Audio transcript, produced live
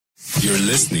You're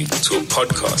listening to a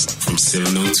podcast from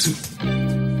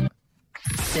 702.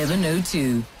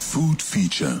 702. Food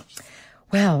Feature.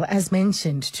 Well, as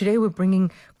mentioned, today we're bringing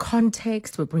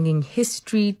context, we're bringing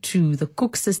history to the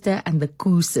Cook sister and the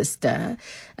Koo sister.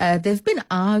 There have been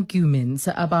arguments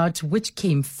about which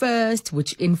came first,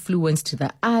 which influenced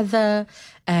the other,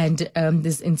 and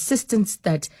there's insistence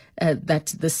that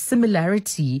the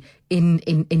similarity in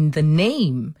the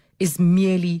name is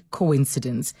merely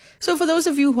coincidence. So for those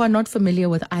of you who are not familiar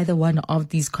with either one of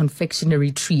these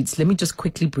confectionery treats, let me just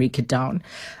quickly break it down.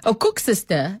 A Cook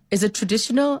sister is a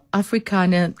traditional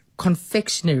Afrikaner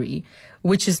confectionery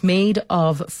which is made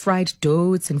of fried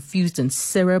dough. It's infused in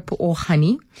syrup or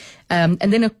honey. And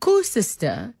then a Koo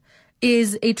sister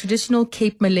is a traditional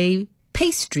Cape Malay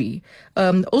pastry,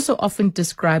 also often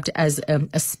described as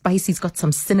a spicy. It's got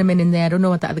some cinnamon in there. I don't know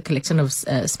what the other collection of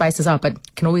spices are, but you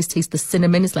can always taste the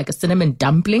cinnamon. It's like a cinnamon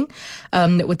dumpling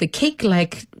with a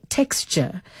cake-like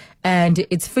texture, and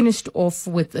it's finished off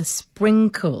with a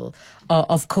sprinkle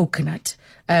of coconut.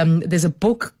 There's a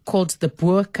book called The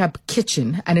Boerkap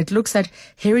Kitchen, and it looks at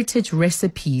heritage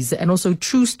recipes and also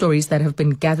true stories that have been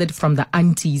gathered from the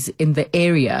aunties in the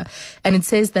area. And it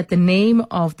says that the name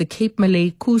of the Cape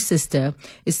Malay Koo sister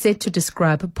is said to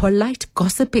describe polite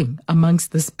gossiping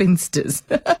amongst the spinsters.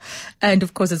 And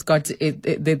of course, there's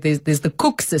the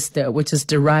Cook sister, which is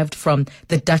derived from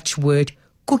the Dutch word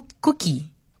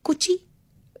cookie. Coochie?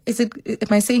 Am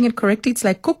I saying it correctly? It's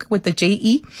like cook with the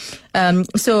J-E.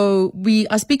 So we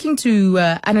are speaking to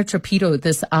Anna Trapido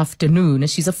this afternoon.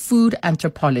 She's a food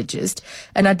anthropologist.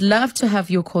 And I'd love to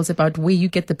have your calls about where you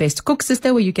get the best Cook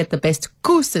sister, where you get the best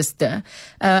Koo sister.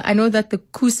 I know that the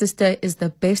Koo sister is the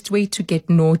best way to get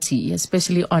naughty,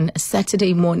 especially on a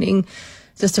Saturday morning,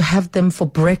 just to have them for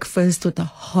breakfast with a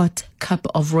hot cup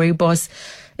of rooibos.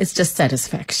 It's just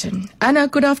satisfaction. Anna,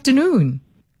 good afternoon.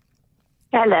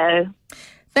 Hello.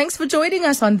 Thanks for joining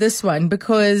us on this one,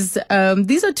 because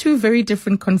these are two very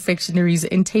different confectionaries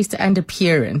in taste and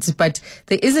appearance, but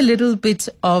there is a little bit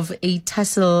of a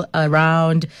tussle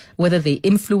around whether they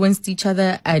influenced each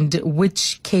other and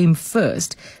which came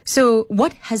first. So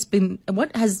what has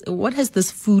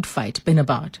this food fight been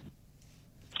about?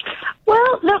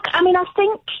 Well, look,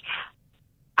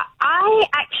 I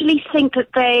actually think that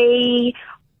they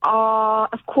are,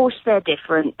 of course they're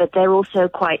different, but they're also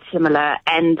quite similar,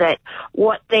 and that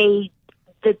the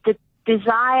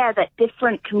desire that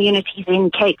different communities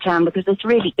in Cape Town, because this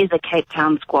really is a Cape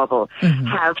Town squabble,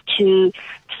 have to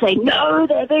say, no,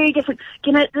 they're very different.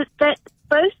 You know, that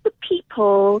both the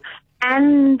people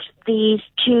and these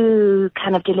two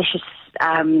kind of delicious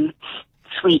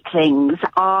sweet things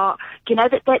are, you know,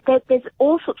 that there's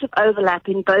all sorts of overlap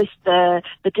in both the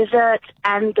desserts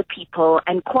and the people,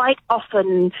 and quite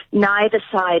often neither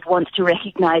side wants to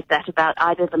recognize that about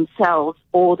either themselves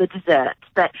or the desserts.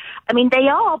 But, I mean, they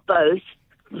are both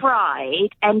fried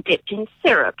and dipped in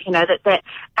syrup, you know, that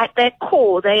at their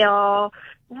core they are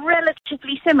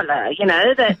relatively similar, you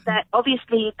know, that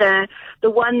obviously the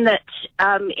one that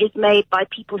is made by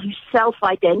people who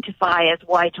self-identify as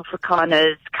white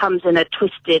Afrikaners comes in a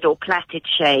twisted or plaited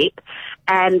shape,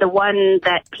 and the one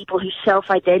that people who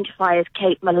self-identify as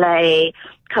Cape Malay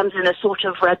comes in a sort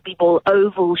of rugby ball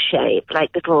oval shape,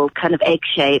 like little kind of egg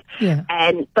shape. Yeah.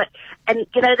 And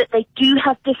you know that they do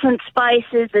have different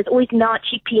spices. There's always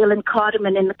nachi peel and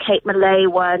cardamom in the Cape Malay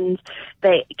ones.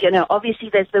 They, you know, obviously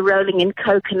there's the rolling in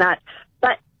coconut,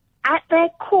 but at their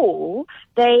core,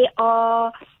 they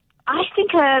are, I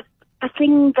think, a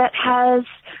thing that has,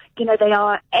 you know, they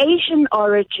are Asian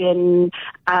origin,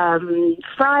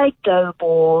 fried dough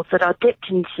balls that are dipped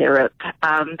in syrup.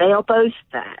 They are both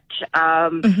that.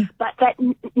 But that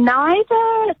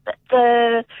neither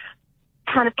the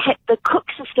kind of the Cook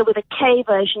sister with a K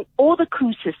version or the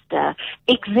Koo sister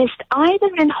exist either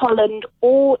in Holland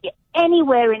or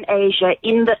anywhere in Asia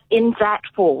in that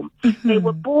form. They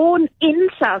were born in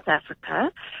South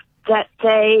Africa, that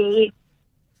they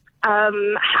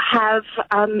have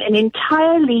an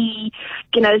entirely,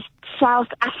 you know, South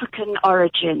African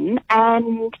origin,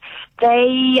 and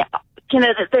they, you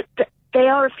know, they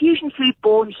are a fusion food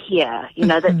born here. You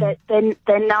know, that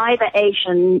they're neither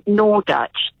Asian nor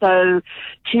Dutch. So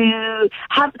to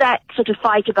have that sort of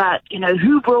fight about, you know,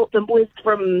 who brought them with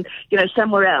from, you know,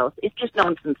 somewhere else, it's just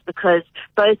nonsense, because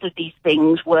both of these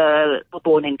things were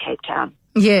born in Cape Town.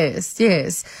 Yes.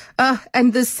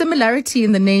 And the similarity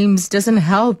in the names doesn't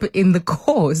help in the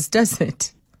cause, does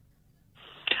it?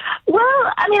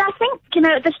 Well, I mean, I think, you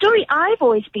know, the story I've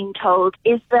always been told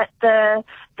is that the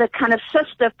kind of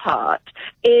sister part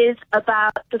is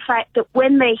about the fact that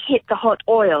when they hit the hot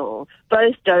oil,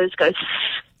 both doughs go,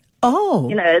 oh,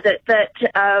 you know,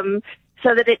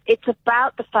 so that it's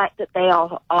about the fact that they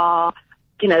are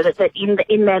that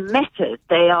in their method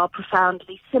they are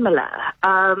profoundly similar.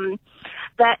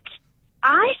 That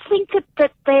I think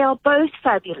that they are both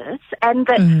fabulous, and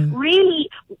that really,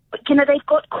 they've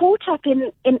got caught up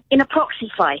in a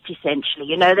proxy fight,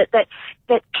 essentially. That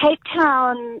Cape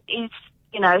Town is,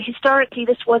 historically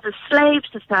this was a slave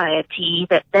society,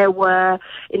 that there were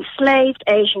enslaved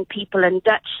Asian people and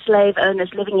Dutch slave owners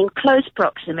living in close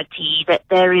proximity, that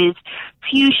there is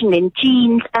fusion in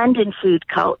genes and in food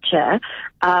culture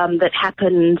that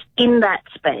happens in that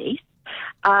space.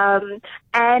 As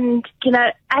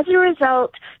a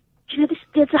result,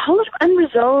 there's a whole lot of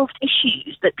unresolved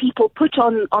issues that people put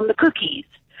on the cookies.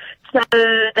 So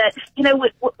that,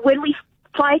 when we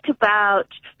fight about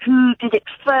who did it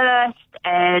first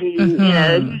and,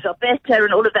 who's are better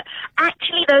and all of that,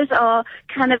 actually those are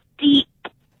kind of deep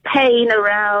pain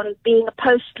around being a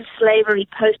post-slavery,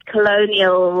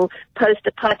 post-colonial,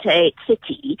 post-apartheid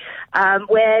city,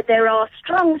 where there are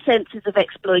strong senses of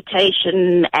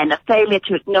exploitation and a failure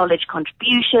to acknowledge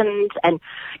contributions, and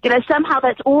somehow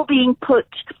that's all being put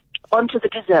onto the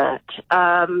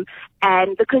dessert.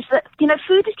 And because,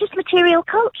 food is just material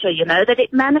culture, that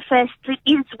it manifests,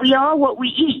 we are what we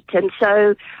eat. And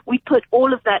so we put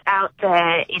all of that out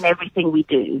there in everything we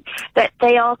do, that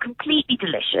they are completely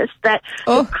delicious, that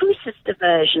the Koesister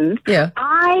versions,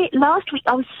 last week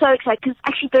I was so excited because it's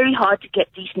actually very hard to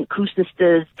get decent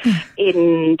Koesisters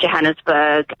in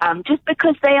Johannesburg, just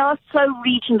because they are so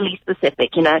regionally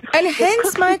specific, And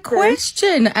hence my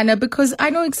question, Anna, because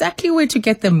I know exactly where to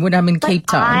get them when I'm in Cape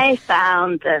Town. I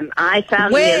found them.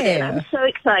 Where? I'm so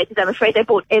excited. I'm afraid I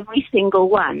bought every single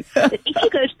one. But if you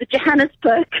go to the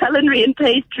Johannesburg Culinary and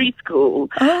Pastry School,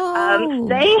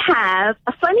 they have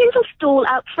a funny little stall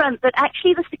out front that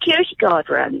actually the security guard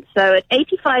runs. So at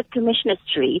 85 Commissioner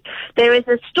Street, there is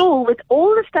a stall with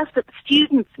all the stuff that the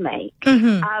students make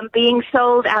being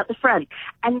sold out the front.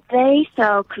 And they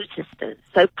sell Koesisters.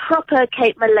 So proper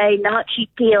Cape Malay, nachi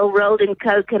peel, rolled in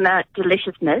coconut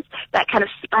deliciousness, that kind of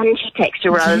spongy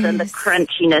texture rather than the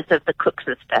crunchiness of the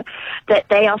Koesister. That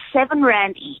they are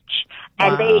R7 each.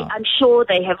 And I'm sure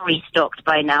they have restocked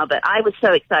by now, but I was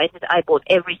so excited I bought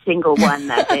every single one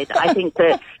that day. I think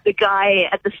that the guy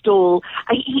at the stall,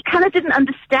 he kind of didn't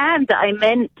understand that I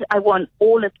meant I want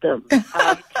all of them.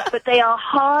 But they are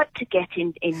hard to get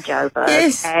in Joburg.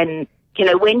 Yes. And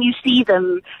when you see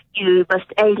them, you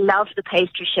must A, love the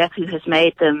pastry chef who has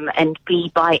made them, and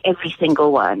B, buy every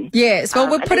single one. Yes, well,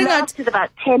 we're putting out... It lasted about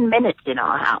 10 minutes in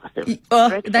our house.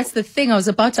 That's the thing. I was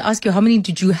about to ask you, how many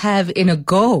did you have in a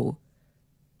go?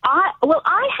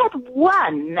 I had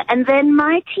one, and then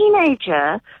my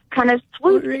teenager kind of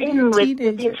swooped in with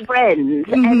his friends,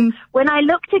 and when I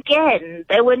looked again,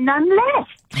 there were none left.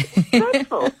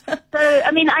 Dreadful. So,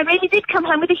 I really did come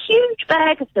home with a huge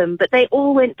bag of them, but they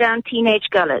all went down teenage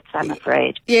gullets, I'm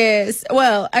afraid. Yes.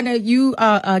 Well, I know you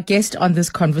are our guest on this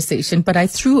conversation, but I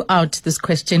threw out this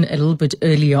question a little bit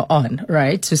earlier on,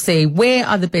 right? To say, where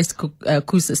are the best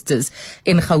Koesisters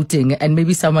in Gauteng? And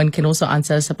maybe someone can also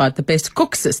answer us about the best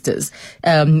Koeksisters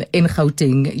in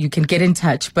Gauteng. You can get in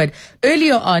touch. But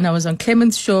earlier on, I was on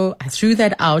Clement's show. I threw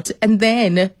that out. And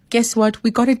then, guess what?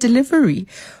 We got a delivery.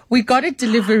 We got a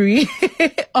delivery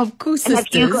of Koesisters. Have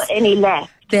you got any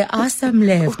left? There are some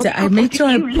left. I made sure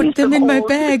I put them in my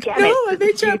bag. No, I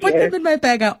made sure I put them in my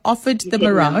bag. I offered them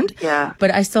around,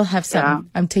 but I still have some. Yeah.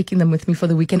 I'm taking them with me for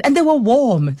the weekend. And they were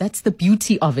warm. That's the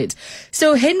beauty of it.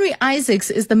 So Henry Isaacs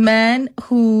is the man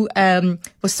who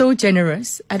was so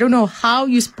generous. I don't know how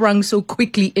you sprung so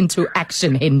quickly into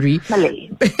action, Henry.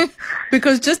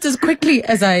 Because just as quickly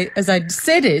as I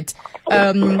said it,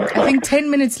 I think 10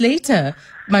 minutes later,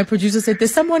 my producer said,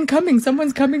 there's someone's coming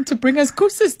to bring us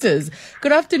Koesisters.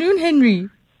 Good afternoon, Henry.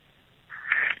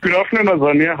 Good afternoon,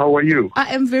 Azania. How are you?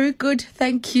 I am very good,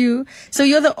 thank you. So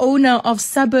you're the owner of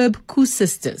Suburb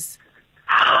Koesisters.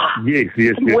 Yes.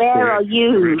 Where are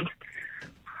you?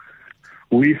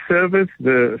 We service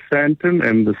the Sandton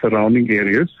and the surrounding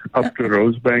areas up to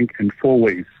Rosebank and Four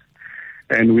Ways.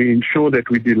 And we ensure that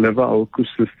we deliver our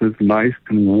Koesisters nice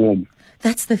and warm.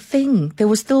 That's the thing. They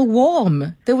were still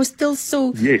warm. They were still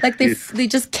so, they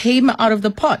just came out of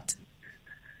the pot.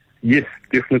 Yes,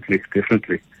 definitely.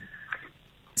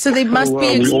 So they must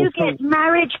be... Do you get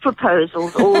marriage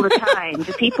proposals all the time?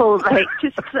 Do people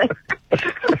just... that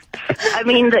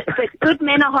good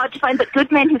men are hard to find, but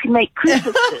good men who can make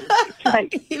Koesisters.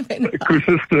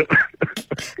 Koesister.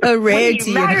 A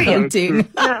rarity in Gauteng.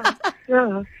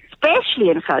 Yeah. Especially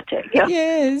in Gauteng. Yeah.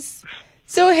 Yes.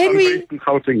 So Henry,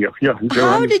 how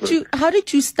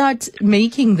did you start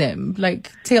making them? Like,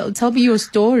 tell me your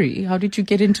story. How did you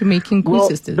get into making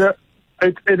Koesisters?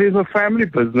 It is a family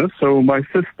business. So my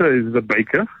sister is the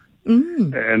baker,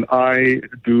 and I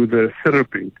do the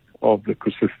syruping of the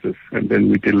Koesisters, and then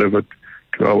we deliver it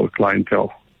to our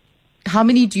clientele. How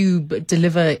many do you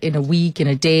deliver in a week, in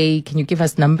a day? Can you give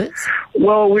us numbers?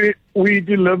 Well, we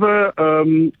deliver.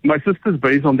 My sister's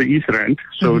based on the East Rand,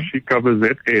 so she covers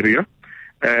that area,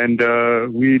 and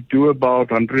we do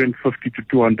about 150 to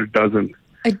 200 dozen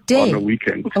a day on a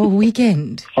weekend. Oh,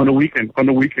 weekend. On a weekend.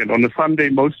 On a Sunday,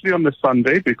 mostly on the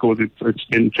Sunday because it's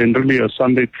generally a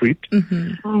Sunday treat.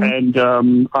 And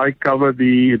I cover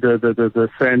the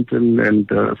Sandton and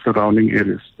surrounding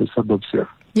areas, the suburbs here.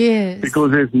 Yes.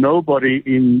 Because there's nobody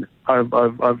in. I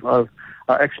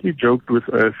actually joked with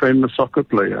a famous soccer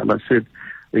player, and I said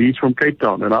he's from Cape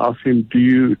Town, and I asked him,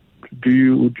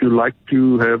 would you like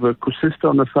to have a Koesister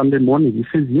on a Sunday morning? He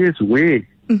says, yes. Where?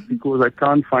 Because I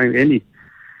can't find any,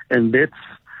 and that's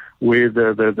where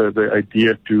the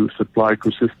idea to supply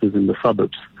Koesisters in the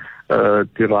suburbs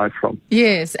derived from.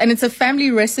 Yes, and it's a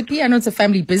family recipe. I know it's a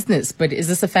family business, but is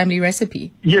this a family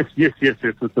recipe? Yes.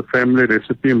 It's a family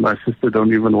recipe, and my sister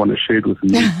don't even want to share it with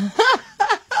me.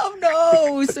 Oh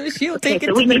no! So she'll take it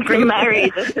so to we the need to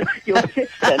marry your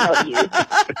sister, not you.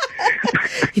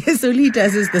 Yes, all he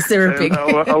does is the syruping.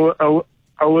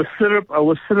 Our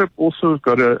syrup also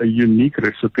got a unique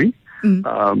recipe.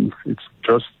 It's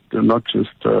just not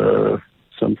just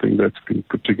something that's been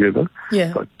put together,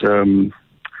 but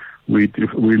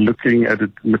we're looking at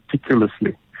it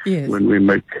meticulously when we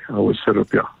make our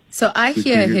syrup. Yeah. So I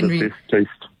hear, Henry,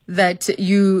 that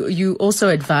you also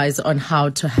advise on how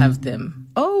to have them.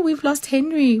 Oh, we've lost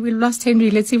Henry. Let's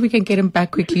see if we can get him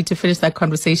back quickly to finish that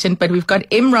conversation. But we've got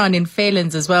Imran in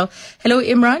Fairlands as well. Hello,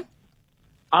 Imran.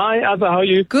 Hi, Azza. How are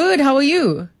you? Good. How are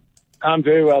you? I'm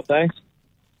very well, thanks.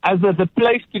 Azza, the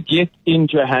place to get in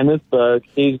Johannesburg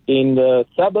is in the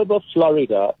suburb of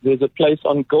Florida. There's a place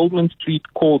on Goldman Street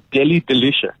called Deli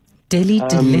Delicious. Deli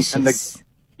Delicious.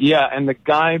 And the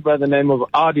guy by the name of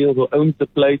Adil, who owns the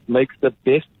place, makes the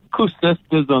best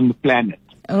Koesisters on the planet.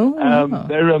 Oh, wow.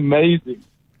 They're amazing.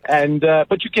 And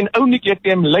but you can only get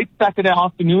them late Saturday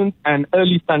afternoons and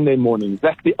early Sunday mornings.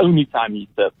 That's the only time he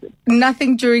serves them.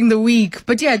 Nothing during the week,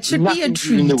 but yeah, it should be a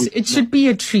treat. It should be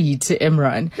a treat,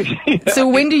 Imran. So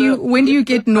when do you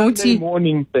get naughty? Sunday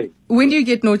morning thing. When do you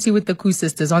get naughty with the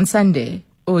Koesisters? On Sunday,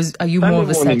 or are you Sunday more of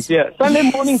a mornings? Saturday? Yeah,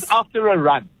 Sunday mornings after a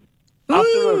run.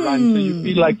 After a run, so you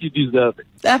feel like you deserve it.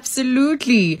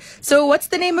 Absolutely. So what's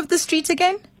the name of the street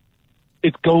again?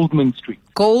 It's Goldman Street.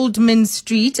 Goldman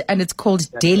Street, and it's called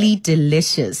Deli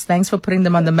Delicious. Thanks for putting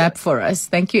them on the map for us.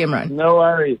 Thank you, Imran. No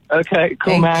worries. Okay,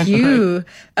 cool, man. Thank you.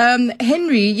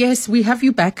 Henry, yes, we have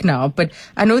you back now, but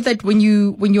I know that when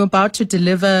you're about to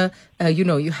deliver,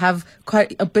 you have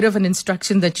quite a bit of an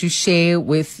instruction that you share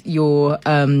with your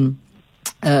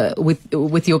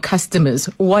with your customers.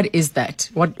 What is that?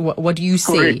 What do you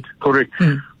say? Correct.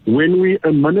 When we're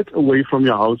a minute away from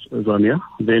your house, Zania,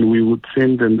 then we would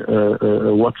send a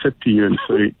WhatsApp to you and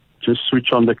say, just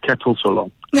switch on the kettle so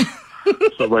long.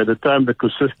 So by the time the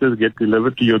Koesisters get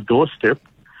delivered to your doorstep,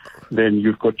 then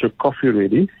you've got your coffee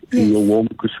ready in your warm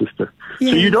Koesister.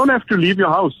 Yes. So you don't have to leave your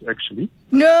house, actually.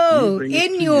 No,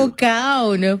 in your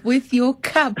gown with your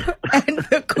cup and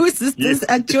the Koesisters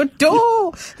at your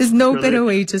door. There's no better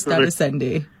way to start a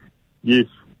Sunday. Yes.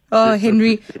 Oh,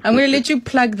 Henry, I'm going to let you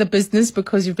plug the business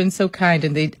because you've been so kind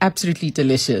and they're absolutely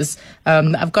delicious.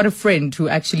 I've got a friend who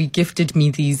actually gifted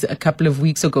me these a couple of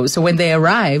weeks ago. So when they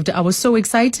arrived, I was so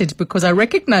excited because I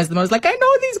recognized them. I was like, I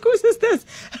know these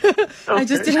Koesisters. I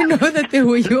just didn't know that they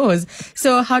were yours.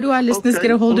 So how do our listeners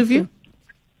get a hold of you?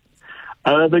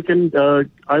 They can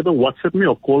either WhatsApp me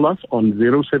or call us on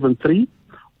 073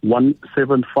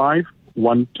 175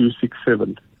 1267.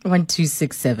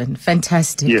 1267.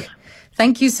 Fantastic. Yes.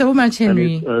 Thank you so much,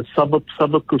 Henry. And it's, suburb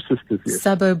Koesisters. Yes.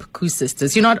 Suburb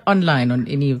Koesisters. You're not online on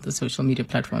any of the social media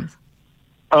platforms?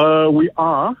 We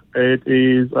are. It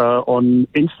is on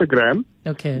Instagram.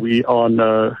 Okay. We on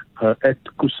at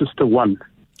Koesister1.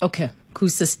 Okay.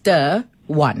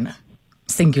 Koesister1.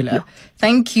 Singular. Yeah.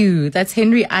 Thank you. That's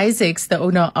Henry Isaacs, the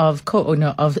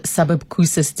co-owner of Suburb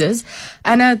Koesisters.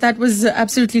 And that was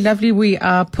absolutely lovely. We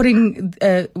are putting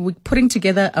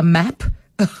together a map.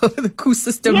 The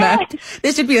Koesister map.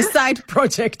 There should be a side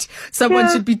project. Someone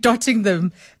should be dotting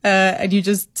them, and you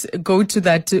just go to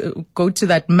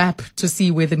that map to see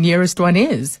where the nearest one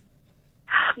is.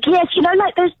 Yes,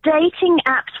 like those dating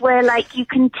apps where like you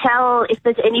can tell if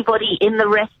there's anybody in the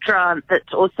restaurant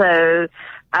that's also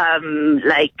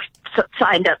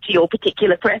signed up to your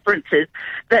particular preferences,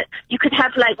 that you could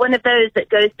have like one of those that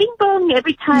goes ding bong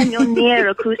every time you're near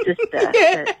a Koesister.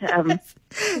 Yes.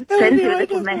 That sends you a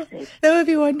little message. That would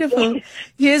be wonderful. Yes.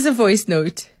 Here's a voice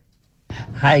note.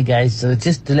 Hi guys, so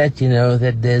just to let you know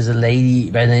that there's a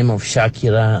lady by the name of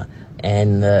Shakira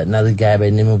and another guy by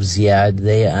the name of Ziad.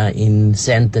 They are in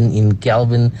Sandton in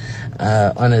Kelvin.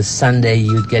 On a Sunday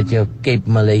you'd get your Cape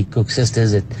Malay Cook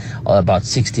Sisters at about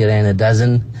 60 rand a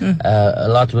dozen,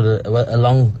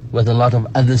 along with a lot of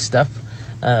other stuff,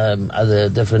 other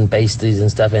different pastries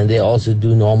and stuff, and they also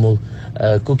do normal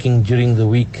cooking during the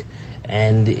week,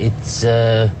 and it's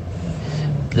the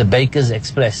Bakers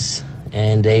Express,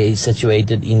 and they're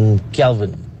situated in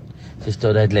Kelvin. Just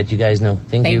thought I'd let you guys know.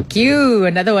 Thank you. Thank you.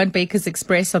 Another one, Bakers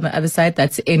Express on the other side.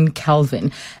 That's in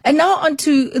Kelvin. And now on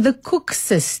to the Cook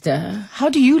Sister. How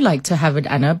do you like to have it,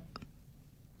 Anna?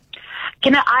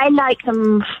 I like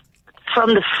them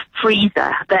from the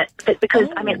freezer, because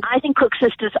I think Cook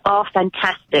Sisters are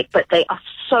fantastic, but they are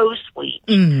so sweet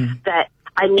that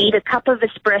I need a cup of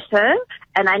espresso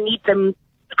and I need them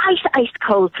ice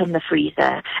cold from the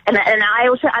freezer. And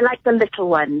I like the little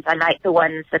ones. I like the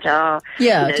ones that are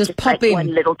just pop like in.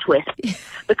 one little twist,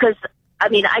 because I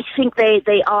think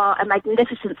they are a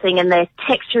magnificent thing, and their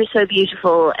texture is so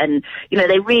beautiful, and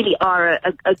they really are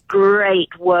a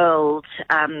great world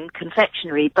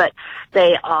confectionery, but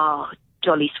they are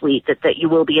jolly sweet that you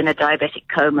will be in a diabetic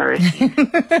coma if you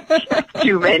have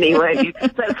too many, won't you?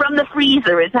 So from the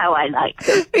freezer is how I like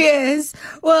them. Yes.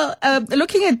 Well,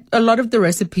 looking at a lot of the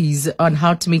recipes on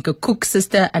how to make a Cook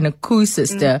Sister and a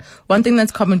Koesister, one thing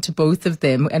that's common to both of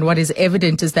them, and what is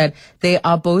evident, is that they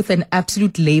are both an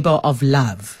absolute labor of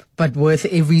love, but worth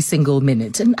every single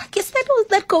minute. And I guess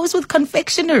that goes with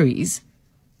confectionaries.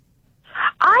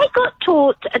 I got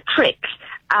taught a trick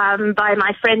by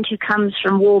my friend who comes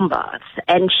from Warm Baths,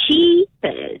 and she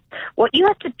says what you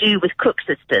have to do with Cook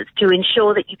Sisters to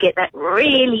ensure that you get that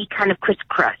really kind of crisp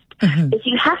crust is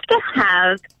you have to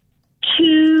have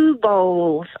 2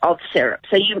 bowls of syrup.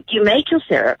 So you make your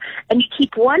syrup and you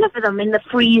keep one of them in the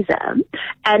freezer,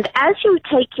 and as you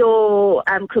take your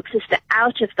Cook Sister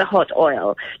out of the hot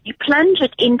oil, you plunge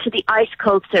it into the ice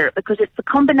cold syrup, because it's the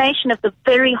combination of the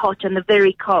very hot and the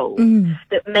very cold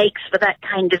that makes for that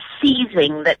kind of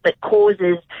seizing that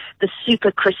causes the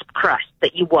super crisp crust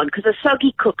that you want, because a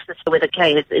soggy Cook Sister with a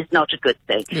K is not a good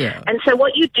thing. Yeah. And so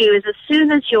what you do is, as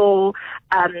soon as your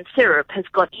syrup has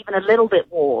got even a little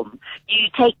bit warm, you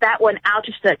take that one out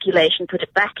of circulation, put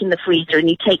it back in the freezer, and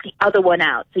you take the other one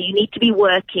out. So you need to be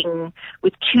working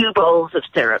with 2 bowls of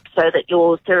syrup so that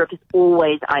your syrup is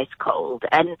always ice cold.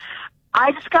 And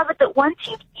I discovered that once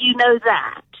you know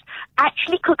that,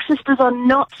 actually Cook Sisters are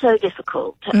not so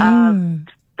difficult.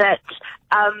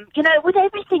 With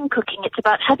everything cooking, it's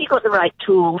about, have you got the right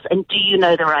tools and do you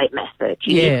know the right method?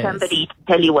 You need somebody to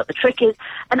tell you what the trick is.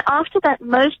 And after that,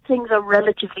 most things are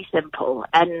relatively simple.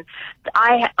 And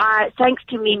I thanks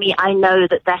to Mimi, I know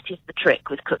that is the trick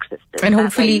with Cook Sisters. And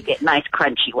hopefully you get nice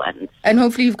crunchy ones. And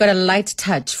hopefully you've got a light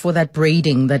touch for that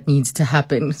braiding that needs to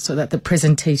happen so that the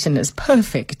presentation is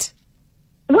perfect.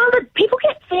 Well, people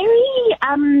get very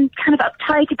kind of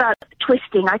uptight about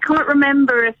twisting. I can't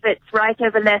remember if it's right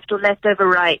over left or left over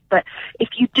right, but if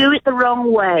you do it the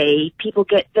wrong way, people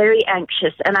get very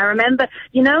anxious. And I remember,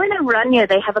 in Aranya,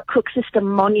 they have a Cook Sister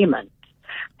monument.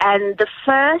 And the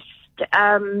first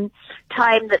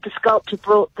time that the sculptor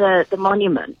brought the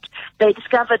monument, they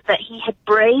discovered that he had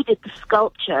braided the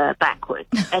sculpture backwards,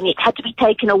 and it had to be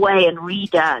taken away and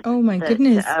redone. Oh, my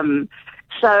goodness.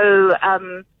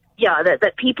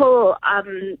 That people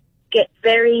get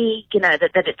very,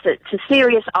 that it's a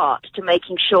serious art to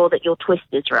making sure that your twist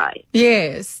is right.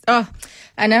 Yes. Oh,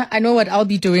 Anna, I know what I'll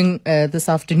be doing this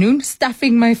afternoon,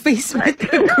 stuffing my face with the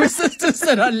Cook Sisters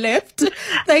that are left.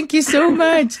 Thank you so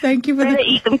much. Thank you for Better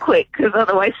eat them quick, because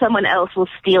otherwise someone else will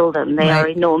steal them. They are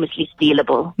enormously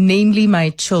stealable. Namely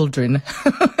my children.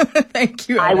 Thank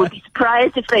you, Anna. I would be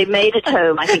surprised if they made it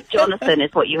home. I think Jonathan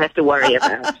is what you have to worry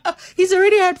about. He's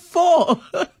already had 4.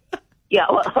 Yeah,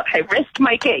 well, I rest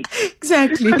my case.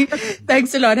 Exactly.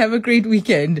 Thanks a lot. Have a great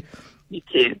weekend. You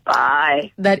too.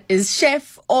 Bye. That is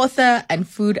chef, author, and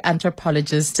food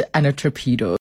anthropologist Anna Torpedo.